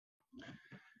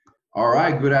All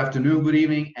right, good afternoon, good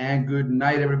evening, and good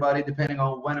night, everybody, depending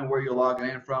on when and where you're logging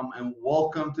in from. And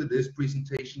welcome to this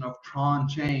presentation of Tron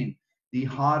Chain, the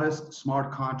hottest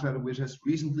smart contract which has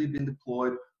recently been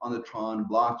deployed on the Tron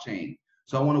blockchain.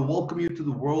 So I want to welcome you to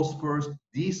the world's first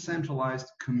decentralized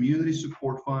community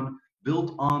support fund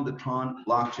built on the Tron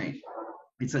blockchain.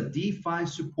 It's a DeFi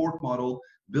support model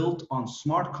built on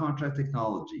smart contract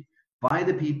technology by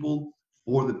the people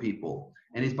for the people.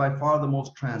 And it's by far the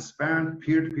most transparent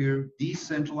peer-to-peer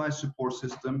decentralized support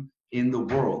system in the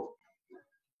world.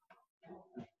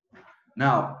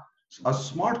 Now, a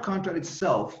smart contract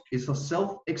itself is a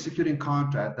self-executing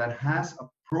contract that has a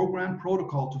program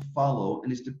protocol to follow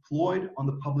and is deployed on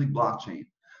the public blockchain.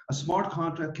 A smart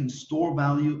contract can store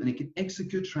value and it can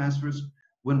execute transfers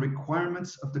when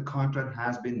requirements of the contract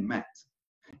has been met.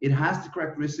 It has the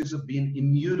characteristics of being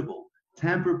immutable,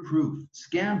 tamper-proof,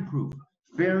 scam-proof,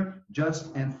 fair,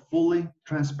 just, and fully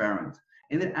transparent.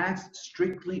 And it acts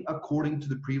strictly according to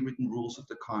the pre-written rules of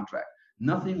the contract.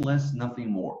 Nothing less,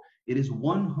 nothing more. It is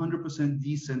 100%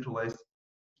 decentralized,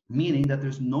 meaning that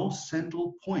there's no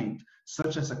central point,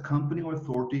 such as a company or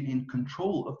authority, in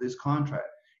control of this contract.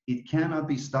 It cannot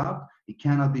be stopped, it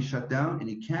cannot be shut down, and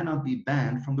it cannot be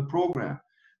banned from the program.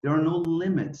 There are no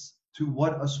limits to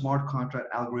what a smart contract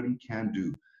algorithm can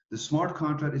do. The smart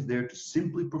contract is there to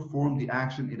simply perform the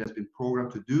action it has been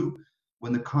programmed to do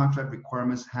when the contract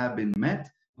requirements have been met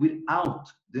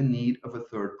without the need of a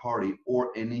third party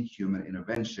or any human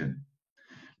intervention.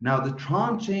 Now, the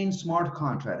Tron Chain smart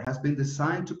contract has been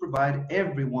designed to provide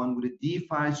everyone with a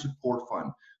DeFi support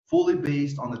fund, fully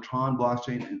based on the Tron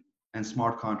blockchain and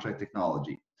smart contract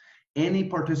technology. Any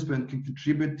participant can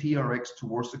contribute TRX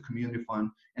towards the community fund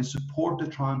and support the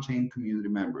Tron Chain community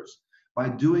members. By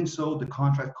doing so, the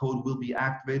contract code will be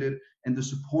activated and the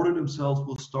supporter themselves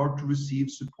will start to receive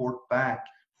support back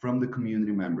from the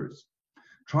community members.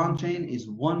 Tron Chain is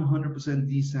 100%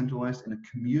 decentralized and a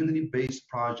community-based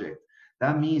project.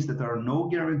 That means that there are no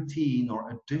guarantee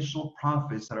nor additional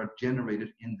profits that are generated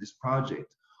in this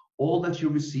project. All that you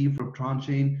receive from Tron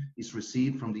Chain is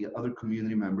received from the other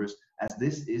community members, as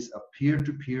this is a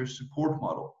peer-to-peer support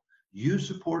model. You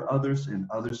support others and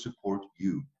others support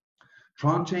you.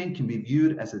 Tron Chain can be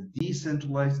viewed as a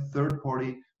decentralized third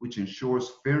party which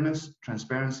ensures fairness,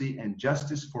 transparency, and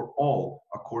justice for all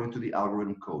according to the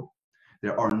algorithm code.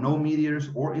 There are no mediators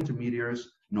or intermediaries,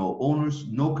 no owners,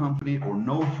 no company, or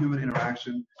no human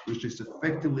interaction, which is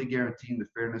effectively guaranteeing the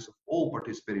fairness of all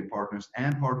participating partners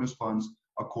and partners' funds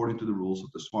according to the rules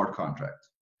of the smart contract.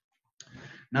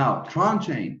 Now, Tron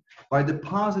Chain, by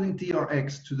depositing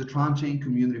TRX to the Tron Chain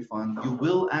Community Fund, you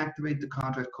will activate the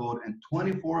contract code, and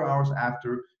 24 hours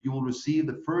after, you will receive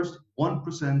the first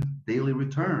 1% daily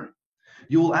return.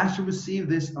 You will actually receive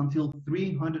this until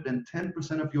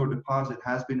 310% of your deposit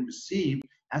has been received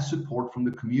as support from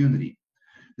the community.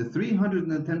 The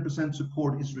 310%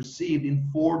 support is received in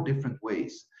 4 different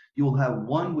ways. You will have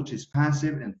 1 which is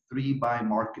passive and 3 by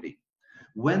marketing.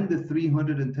 When the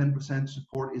 310%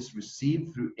 support is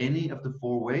received through any of the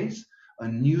 4 ways, a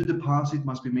new deposit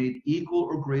must be made equal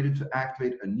or greater to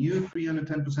activate a new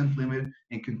 310% limit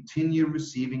and continue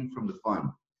receiving from the fund.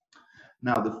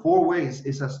 Now, the 4 ways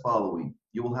is as following.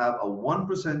 You will have a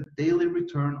 1% daily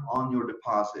return on your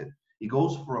deposit. It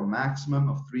goes for a maximum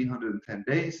of 310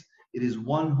 days. It is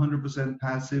 100%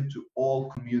 passive to all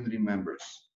community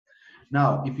members.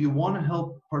 Now, if you want to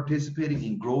help participating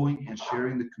in growing and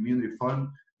sharing the community fund,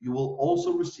 you will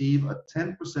also receive a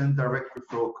 10% direct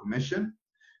referral commission.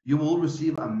 You will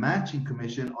receive a matching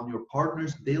commission on your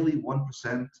partner's daily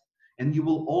 1%, and you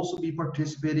will also be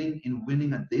participating in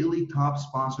winning a daily top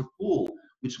sponsor pool,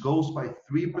 which goes by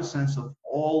 3% of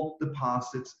all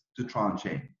deposits to Tron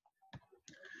Chain.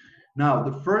 Now,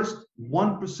 the first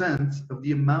 1% of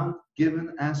the amount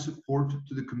given as support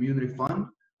to the community fund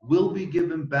will be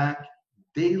given back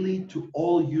daily to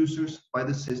all users by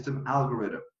the system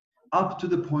algorithm, up to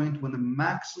the point when the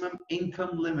maximum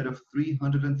income limit of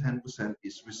 310%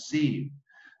 is received.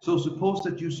 So suppose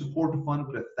that you support the fund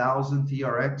with 1,000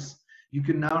 TRX, you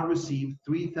can now receive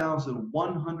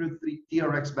 3,103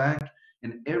 TRX back,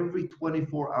 and every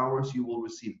 24 hours you will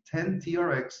receive 10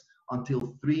 TRX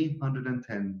until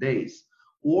 310 days,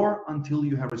 or until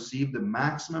you have received the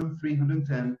maximum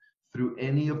 310 through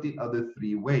any of the other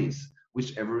 3 ways,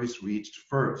 whichever is reached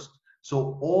first.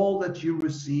 So all that you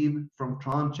receive from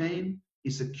Tron Chain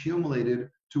is accumulated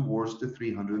towards the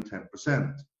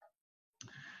 310%.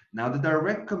 Now, the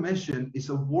direct commission is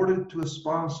awarded to a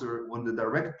sponsor when the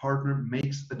direct partner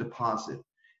makes a deposit.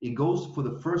 It goes for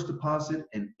the first deposit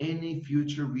and any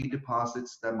future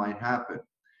redeposits that might happen.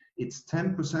 It's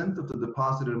 10% of the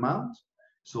deposited amount,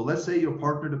 So let's say your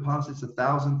partner deposits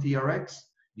 1,000 TRX,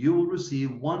 you will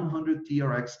receive 100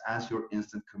 TRX as your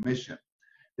instant commission.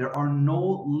 There are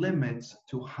no limits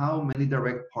to how many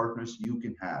direct partners you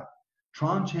can have.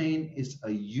 Tron chain is a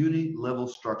uni-level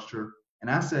structure, and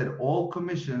as said, all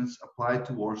commissions apply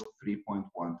towards the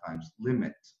 3.1 times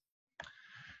limit.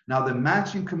 Now, the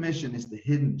matching commission is the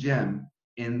hidden gem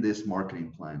in this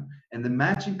marketing plan, and the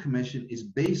matching commission is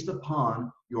based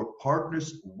upon your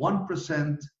partner's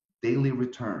 1% daily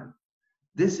return.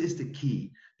 This is the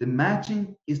key. The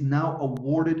matching is now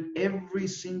awarded every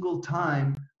single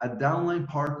time a downline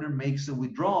partner makes a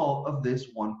withdrawal of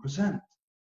this 1%.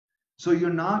 So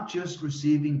you're not just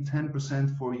receiving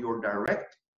 10% for your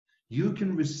direct, you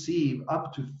can receive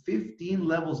up to 15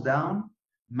 levels down,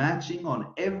 matching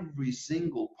on every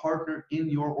single partner in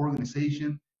your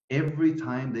organization every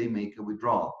time they make a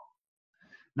withdrawal.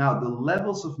 Now, the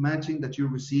levels of matching that you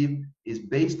receive is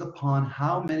based upon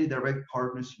how many direct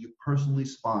partners you personally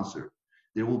sponsor.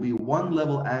 There will be one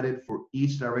level added for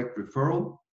each direct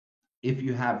referral. If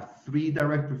you have 3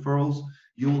 direct referrals,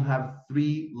 you will have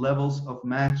 3 levels of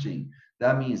matching.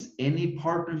 That means any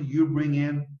partner you bring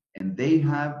in and they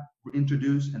have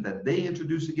introduced and that they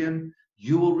introduce again,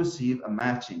 you will receive a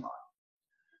matching on.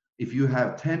 If you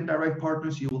have 10 direct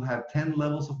partners, you will have 10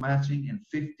 levels of matching, and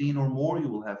 15 or more, you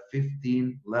will have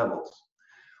 15 levels.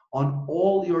 On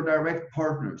all your direct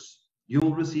partners, you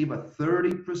will receive a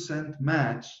 30%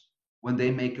 match when they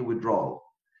make a withdrawal.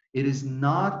 It is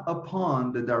not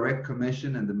upon the direct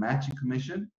commission and the matching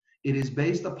commission. It is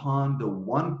based upon the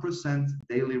 1%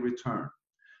 daily return.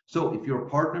 So if your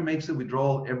partner makes a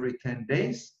withdrawal every 10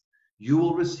 days, you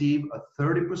will receive a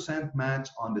 30% match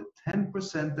on the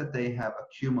 10% that they have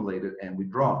accumulated and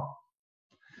withdrawn.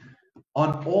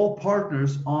 On all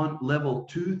partners on level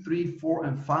 2, 3, 4,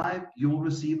 and 5, you will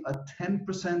receive a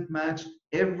 10% match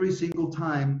every single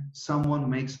time someone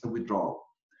makes a withdrawal.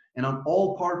 And on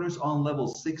all partners on level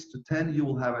 6 to 10, you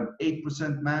will have an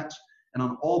 8% match. And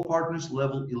on all partners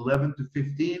level 11 to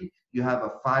 15, you have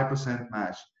a 5%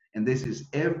 match. And this is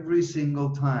every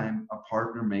single time a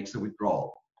partner makes a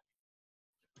withdrawal.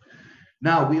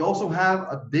 Now, we also have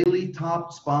a daily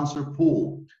top sponsor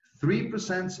pool.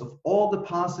 3% of all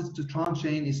deposits to Tron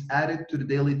chain is added to the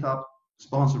daily top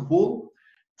sponsor pool.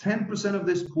 10% of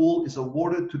this pool is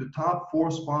awarded to the top 4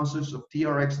 sponsors of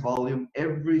TRX volume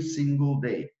every single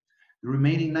day. The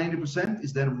remaining 90%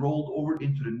 is then rolled over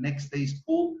into the next day's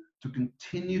pool to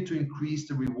continue to increase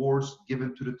the rewards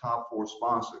given to the top 4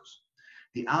 sponsors.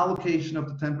 The allocation of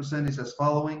the 10% is as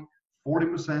following: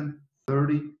 40%,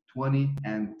 30, 20,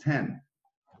 and 10.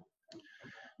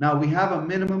 Now, we have a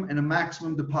minimum and a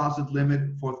maximum deposit limit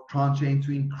for Tron chain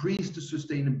to increase the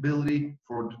sustainability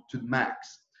to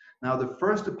max. Now, the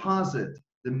first deposit,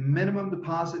 the minimum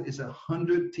deposit is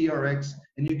 100 TRX,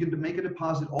 and you can make a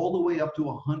deposit all the way up to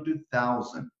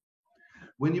 100,000.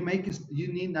 When you make it,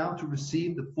 you need now to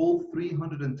receive the full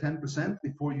 310%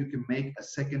 before you can make a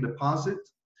second deposit.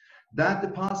 That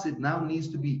deposit now needs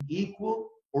to be equal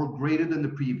or greater than the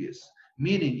previous.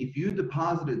 Meaning, if you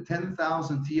deposited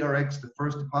 10,000 TRX the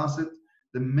first deposit,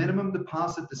 the minimum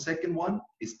deposit, the second one,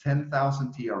 is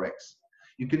 10,000 TRX.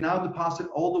 You can now deposit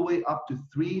all the way up to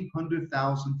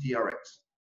 300,000 TRX.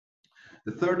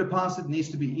 The third deposit needs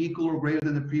to be equal or greater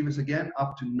than the previous again,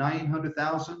 up to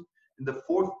 900,000. And the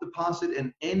fourth deposit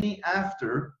and any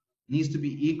after needs to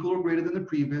be equal or greater than the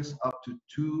previous, up to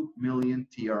 2 million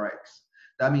TRX.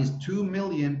 That means 2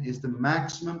 million is the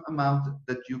maximum amount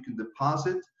that you can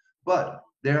deposit. But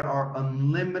there are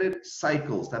unlimited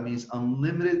cycles. That means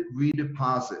unlimited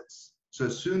redeposits. So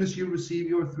as soon as you receive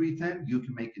your 310, you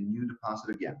can make a new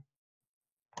deposit again.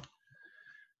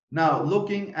 Now,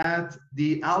 looking at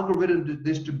the algorithm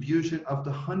distribution of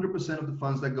the 100% of the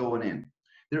funds that go in,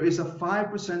 there is a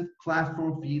 5%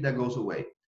 platform fee that goes away.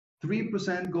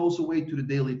 3% goes away to the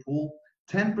daily pool.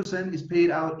 10% is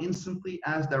paid out instantly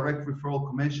as direct referral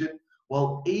commission,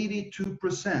 while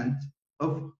 82%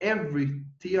 of every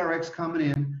TRX coming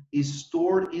in is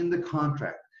stored in the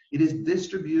contract. It is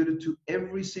distributed to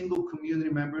every single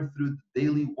community member through the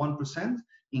daily 1%,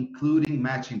 including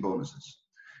matching bonuses.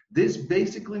 This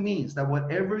basically means that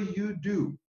whatever you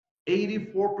do,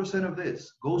 84% of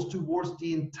this goes towards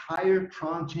the entire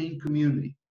Tron chain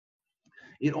community.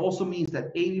 It also means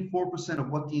that 84% of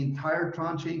what the entire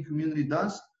Tron chain community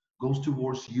does goes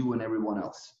towards you and everyone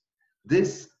else.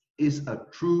 This is a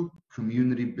true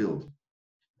community build.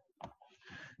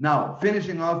 Now,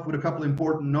 finishing off with a couple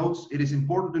important notes, it is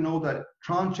important to know that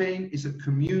Tron chain is a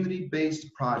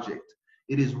community-based project.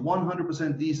 It is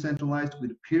 100% decentralized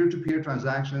with peer-to-peer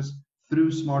transactions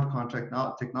through smart contract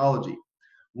technology.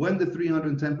 When the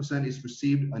 310% is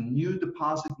received, a new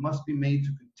deposit must be made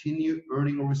to continue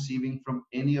earning or receiving from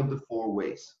any of the 4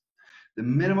 ways. The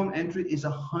minimum entry is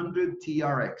 100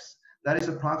 TRX. That is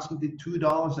approximately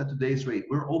 $2 at today's rate.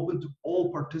 We're open to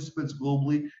all participants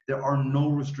globally. There are no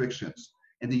restrictions.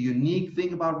 And the unique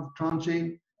thing about Tron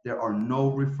Chain, there are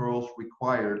no referrals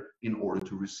required in order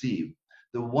to receive.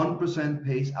 The 1%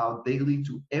 pays out daily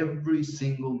to every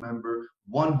single member,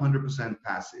 100%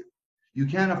 passive. You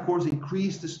can, of course,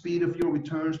 increase the speed of your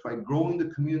returns by growing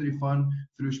the community fund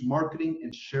through marketing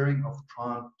and sharing of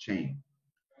Tron Chain.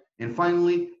 And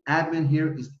finally, admin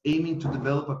here is aiming to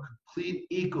develop a complete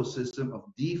ecosystem of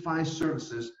DeFi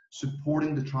services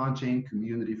supporting the Tron Chain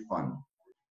Community Fund.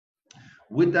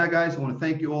 With that, guys, I want to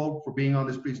thank you all for being on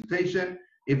this presentation.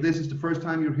 If this is the first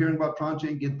time you're hearing about Tron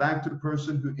Chain, get back to the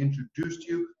person who introduced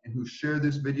you and who shared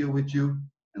this video with you,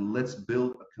 and let's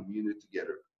build a community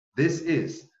together. This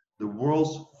is the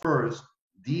world's first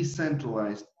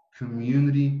decentralized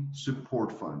community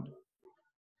support fund.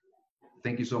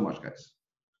 Thank you so much, guys.